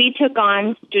 So we took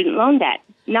on student loan debt,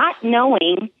 not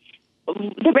knowing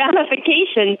the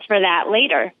ramifications for that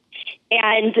later,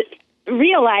 and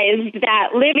realized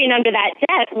that living under that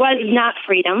debt was not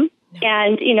freedom. No.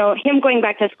 And, him going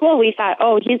back to school, we thought,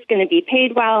 he's going to be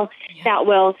paid well. Yeah. That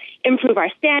will improve our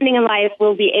standing in life.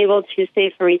 We'll be able to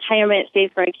save for retirement,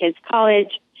 save for our kids'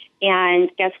 college.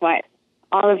 And guess what?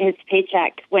 All of his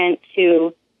paycheck went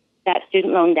to that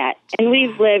student loan debt. And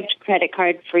we've lived credit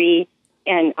card free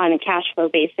and on a cash flow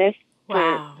basis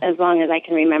for as long as I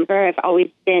can remember. I was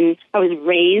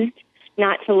raised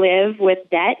not to live with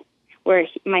debt, where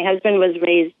my husband was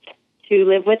raised to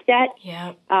live with debt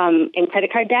and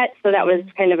credit card debt. So that was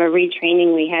kind of a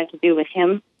retraining we had to do with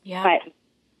him. Yeah. But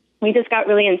we just got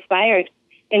really inspired.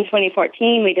 In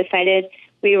 2014, we decided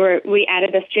we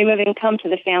added a stream of income to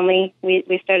the family.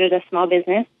 We started a small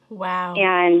business. Wow.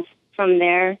 And from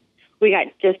there, we we got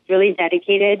just really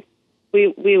dedicated.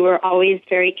 We were always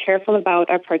very careful about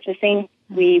our purchasing.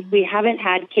 We haven't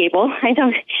had cable. I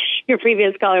know your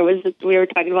previous caller we were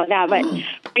talking about that, but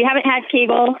we haven't had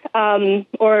cable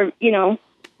or,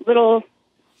 little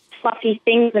fluffy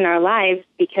things in our lives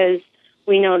because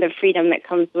we know the freedom that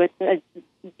comes with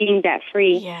being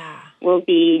debt-free will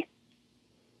be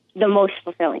the most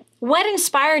fulfilling. What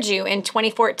inspired you in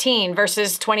 2014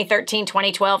 versus 2013,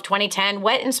 2012, 2010?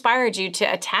 What inspired you to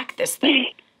attack this thing?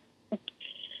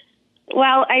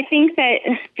 Well, I think that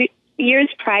years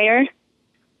prior,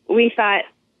 we thought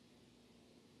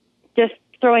just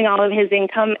throwing all of his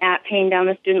income at paying down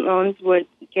the student loans would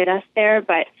get us there.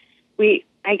 But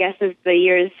I guess as the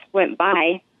years went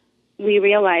by, we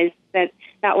realized that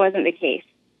that wasn't the case.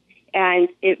 And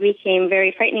it became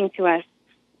very frightening to us.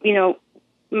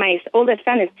 My oldest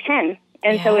son is 10.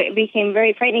 And so it became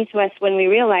very frightening to us when we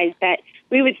realized that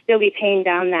we would still be paying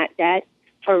down that debt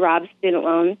for Rob's student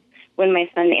loans when my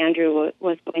son Andrew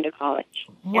was going to college.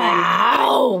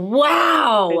 Wow.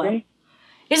 Wow.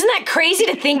 Isn't that crazy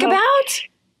to think about?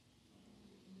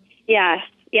 Yes.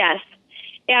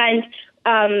 And,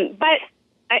 but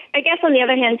I guess on the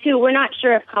other hand, too, we're not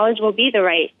sure if college will be the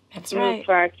right move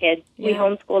for our kids. Yeah. We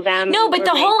homeschool them. No, but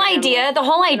the whole idea, at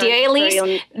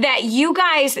least, that you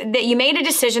made a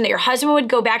decision that your husband would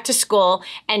go back to school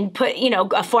and put,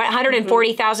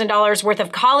 $140,000 worth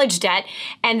of college debt,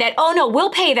 and that, we'll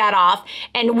pay that off,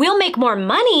 and we'll make more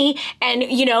money, and,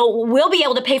 we'll be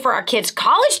able to pay for our kids'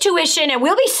 college tuition, and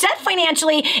we'll be set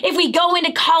financially if we go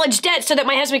into college debt so that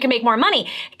my husband can make more money.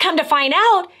 Come to find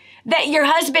out that your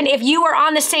husband, if you were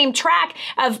on the same track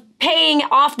of paying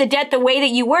off the debt the way that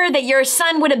you were, that your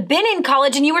son would have been in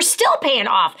college and you were still paying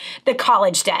off the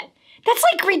college debt. That's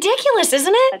like ridiculous,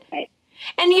 isn't it? That's right.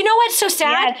 And you know what's so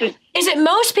sad? Is that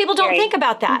most people don't think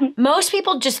about that. Mm-hmm. Most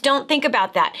people just don't think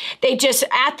about that. They just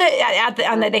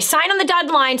they sign on the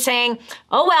dotted line saying,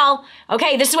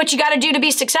 okay, this is what you got to do to be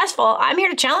successful. I'm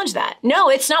here to challenge that. No,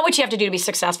 it's not what you have to do to be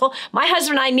successful. My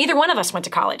husband and I, neither one of us went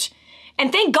to college. And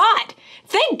thank God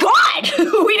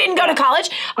we didn't go to college.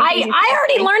 I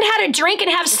already learned how to drink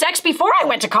and have sex before I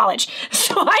went to college.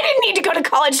 So I didn't need to go to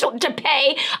college to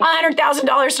pay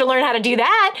 $100,000 to learn how to do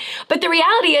that. But the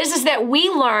reality is that we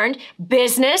learned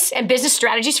business and business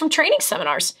strategies from training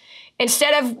seminars.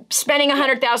 Instead of spending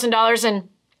 $100,000 in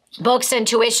books and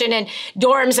tuition and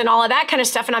dorms and all of that kind of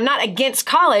stuff. And I'm not against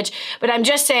college, but I'm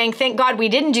just saying, thank God we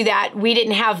didn't do that. We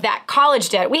didn't have that college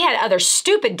debt. We had other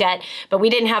stupid debt, but we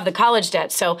didn't have the college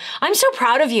debt. So I'm so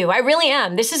proud of you. I really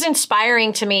am. This is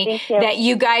inspiring to me that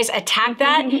you guys attacked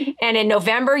that. And in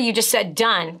November, you just said,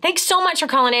 done. Thanks so much for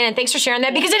calling in and thanks for sharing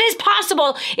that, because it is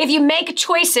possible if you make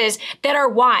choices that are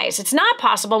wise. It's not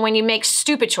possible when you make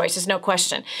stupid choices, no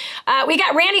question. We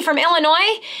got Randy from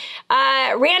Illinois.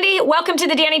 Randy, welcome to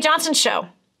the Dani Johnson Show.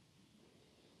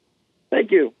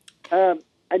 Thank you.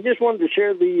 I just wanted to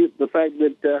share the fact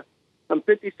that I'm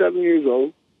 57 years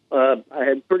old. I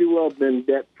had pretty well been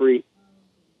debt-free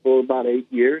for about 8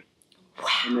 years. Wow.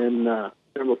 And then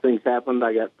several things happened.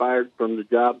 I got fired from the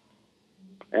job.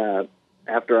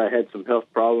 After I had some health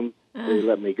problems, they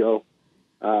let me go.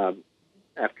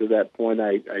 After that point,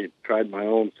 I tried my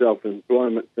own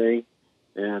self-employment thing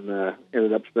and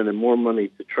ended up spending more money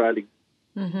to try to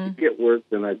get work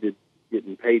than I did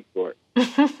getting paid for it.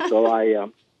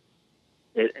 So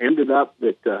it ended up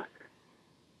that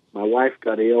my wife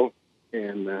got ill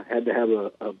and had to have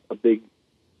a big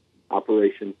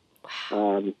operation.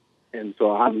 And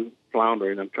so I'm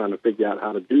floundering. I'm trying to figure out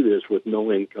how to do this with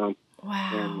no income.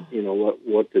 Wow. And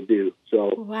what to do.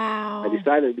 So I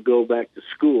decided to go back to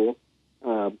school.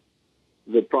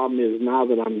 The problem is now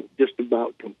that I'm just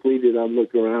about completed, I'm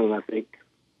looking around and I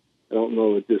don't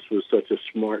know if this was such a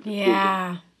smart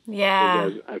decision. Yeah.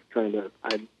 Because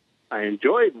I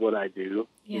enjoyed what I do,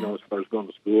 as far as going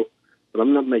to school, but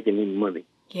I'm not making any money.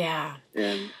 Yeah.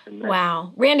 And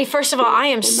wow. Randy, first of all, I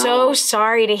am so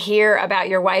sorry to hear about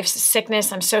your wife's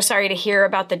sickness. I'm so sorry to hear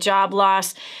about the job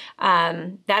loss.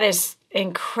 That is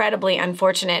incredibly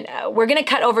unfortunate. We're going to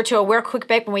cut over to a real quick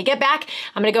break. When we get back,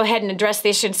 I'm going to go ahead and address the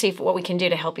issue and see what we can do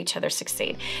to help each other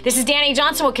succeed. This is Dani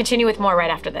Johnson. We'll continue with more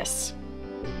right after this.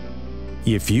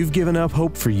 If you've given up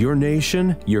hope for your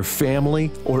nation, your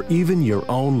family, or even your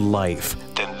own life,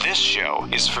 then this show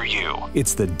is for you.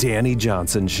 It's the Dani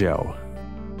Johnson Show.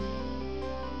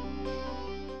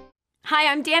 Hi,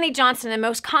 I'm Dani Johnson. The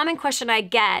most common question I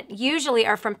get usually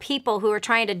are from people who are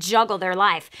trying to juggle their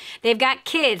life. They've got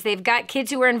kids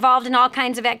who are involved in all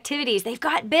kinds of activities. They've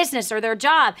got business or their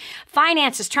job,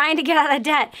 finances, trying to get out of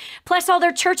debt, plus all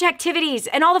their church activities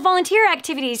and all the volunteer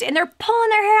activities, and they're pulling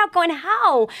their hair out going,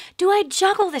 how do I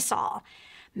juggle this all?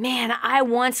 Man, I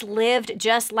once lived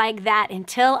just like that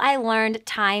until I learned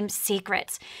Time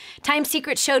Secrets. Time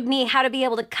Secrets showed me how to be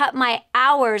able to cut my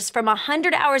hours from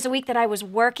 100 hours a week that I was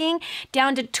working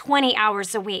down to 20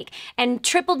 hours a week and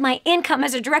tripled my income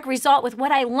as a direct result with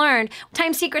what I learned.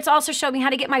 Time Secrets also showed me how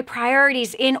to get my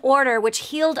priorities in order, which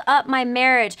healed up my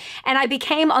marriage. And I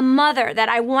became a mother that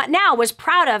I was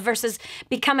proud of versus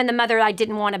becoming the mother I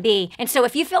didn't want to be. And so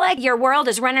if you feel like your world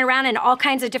is running around in all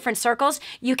kinds of different circles,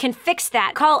 you can fix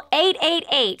that. Call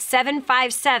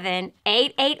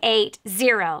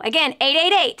 888-757-8880. Again,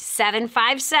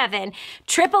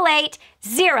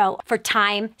 888-757-8880 for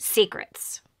Time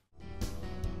Secrets.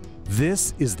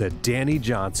 This is the Dani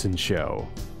Johnson Show.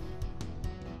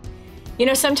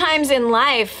 Sometimes in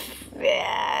life,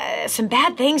 some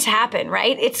bad things happen,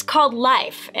 right? It's called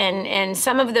life. And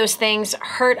some of those things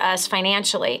hurt us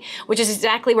financially, which is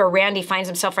exactly where Randy finds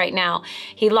himself right now.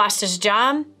 He lost his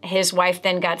job. His wife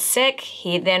then got sick.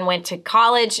 He then went to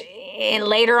college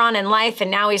later on in life, and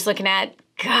now he's looking at,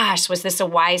 gosh, was this a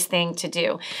wise thing to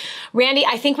do? Randy,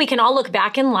 I think we can all look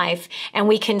back in life and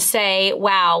we can say,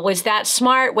 wow, was that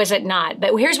smart? Was it not?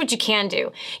 But here's what you can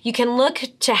do. You can look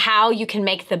to how you can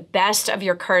make the best of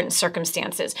your current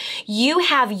circumstances. You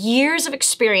have years of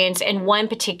experience in one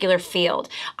particular field.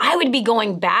 I would be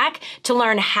going back to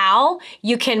learn how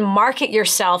you can market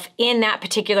yourself in that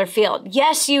particular field.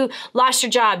 Yes, you lost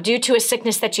your job due to a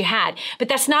sickness that you had, but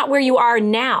that's not where you are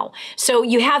now. So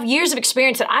you have years of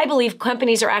experience that I believe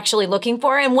companies are actually looking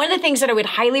for. And one of the things that I would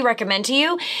highly recommend to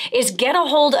you is get a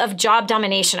hold of Job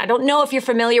Domination. I don't know if you're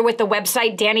familiar with the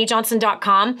website,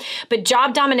 DaniJohnson.com, but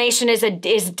Job Domination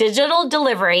is digital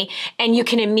delivery, and you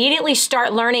can immediately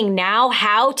start learning now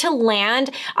how to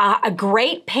land a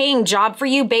great paying job for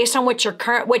you based on what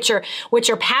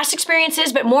your past experience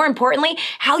is, but more importantly,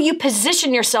 how you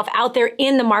position yourself out there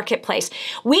in the marketplace.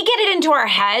 We get it into our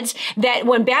heads that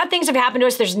when bad things have happened to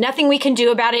us, there's nothing we can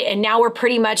do about it, and now we're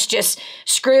pretty much just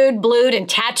screwed, blued, and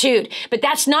tattooed. But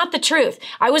that's not the truth.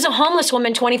 I was a homeless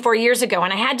woman 24 years ago,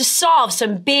 and I had to solve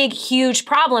some big, huge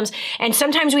problems. And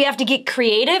sometimes we have to get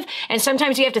creative, and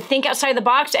sometimes we have to think outside the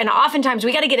box, and oftentimes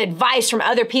we got to get advice from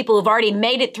other people who've already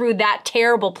made it through that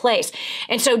terrible place.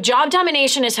 And so Job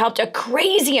Domination has helped a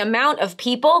crazy amount of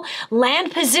people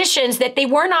land positions that they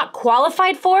were not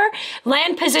qualified for,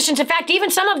 land positions. In fact, even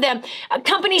some of them,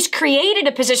 companies created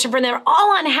a position for them,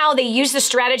 all on how they use the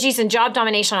strategies in Job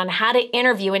Domination on how to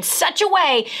interview in such a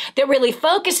way that really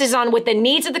focuses on what the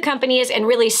needs of the company is and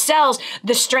really sells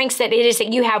the strengths that it is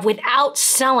that you have without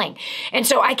selling. And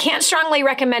so I can't strongly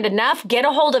recommend enough, get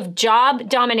a hold of Job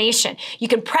Domination. You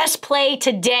can press play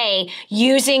today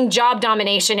using Job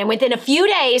Domination, and within a few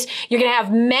days, you're going to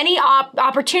have many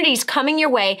opportunities coming your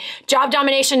way. Job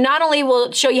Domination not only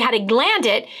will show you how to land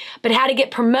it, but how to get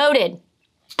promoted,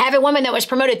 I have a woman that was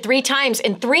promoted 3 times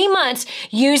in 3 months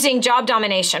using job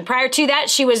domination. Prior to that,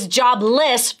 she was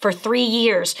jobless for 3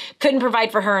 years. Couldn't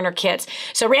provide for her and her kids.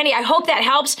 So Randy, I hope that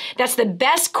helps. That's the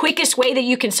best, quickest way that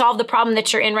you can solve the problem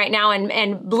that you're in right now,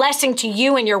 and blessing to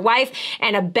you and your wife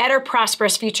and a better,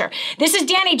 prosperous future. This is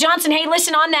Dani Johnson. Hey,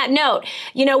 listen, on that note,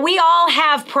 you know, we all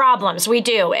have problems. We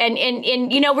do. And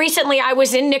you know, recently I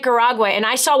was in Nicaragua and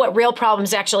I saw what real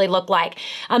problems actually look like.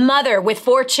 A mother with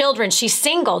 4 children. She's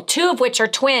single, 2 of which are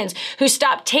twins, who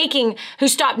stopped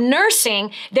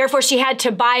nursing, therefore she had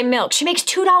to buy milk. She makes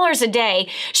 $2 a day.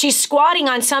 She's squatting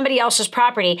on somebody else's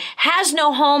property, has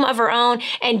no home of her own,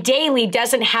 and daily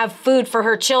doesn't have food for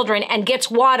her children and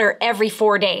gets water every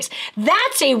 4 days.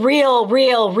 That's a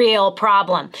real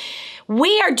problem.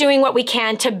 We are doing what we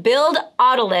can to build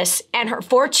Autolus and her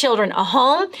 4 children a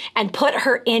home and put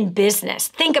her in business.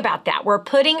 Think about that. We're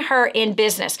putting her in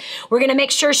business. We're going to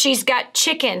make sure she's got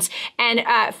chickens and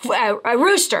a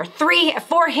rooster,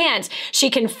 4 hens. She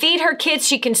can feed her kids.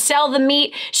 She can sell the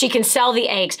meat. She can sell the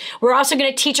eggs. We're also going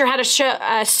to teach her how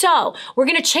to sew. We're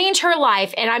going to change her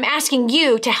life, and I'm asking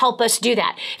you to help us do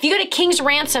that. If you go to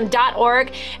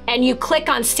kingsransom.org and you click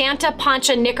on Santa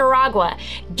Pancha, Nicaragua,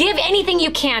 give anything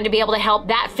you can to be able to help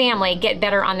that family get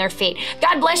better on their feet.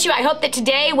 God bless you. I hope that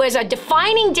today was a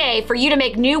defining day for you to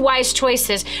make new wise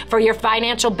choices for your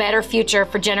financial better future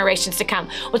for generations to come.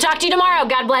 We'll talk to you tomorrow.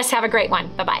 God bless. Have a great one.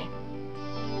 Bye-bye.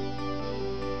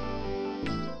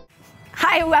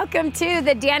 Hi, welcome to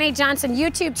the Dani Johnson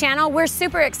YouTube channel. We're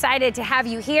super excited to have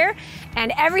you here.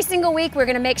 And every single week, we're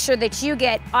going to make sure that you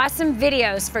get awesome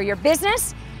videos for your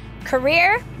business,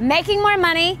 career, making more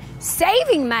money,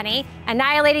 saving money,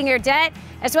 annihilating your debt,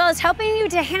 as well as helping you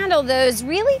to handle those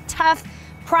really tough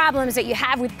problems that you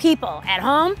have with people at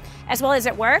home as well as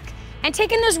at work, and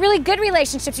taking those really good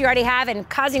relationships you already have and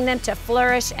causing them to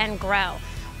flourish and grow.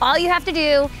 All you have to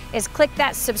do is click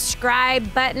that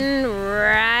subscribe button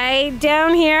right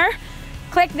down here.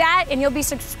 Click that and you'll be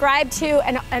subscribed to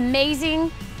an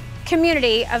amazing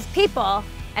community of people,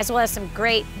 as well as some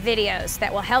great videos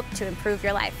that will help to improve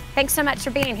your life. Thanks so much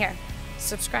for being here.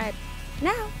 Subscribe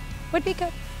now would be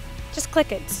good. Just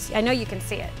click it. I know you can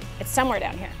see it. It's somewhere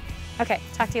down here. Okay,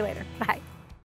 talk to you later. Bye.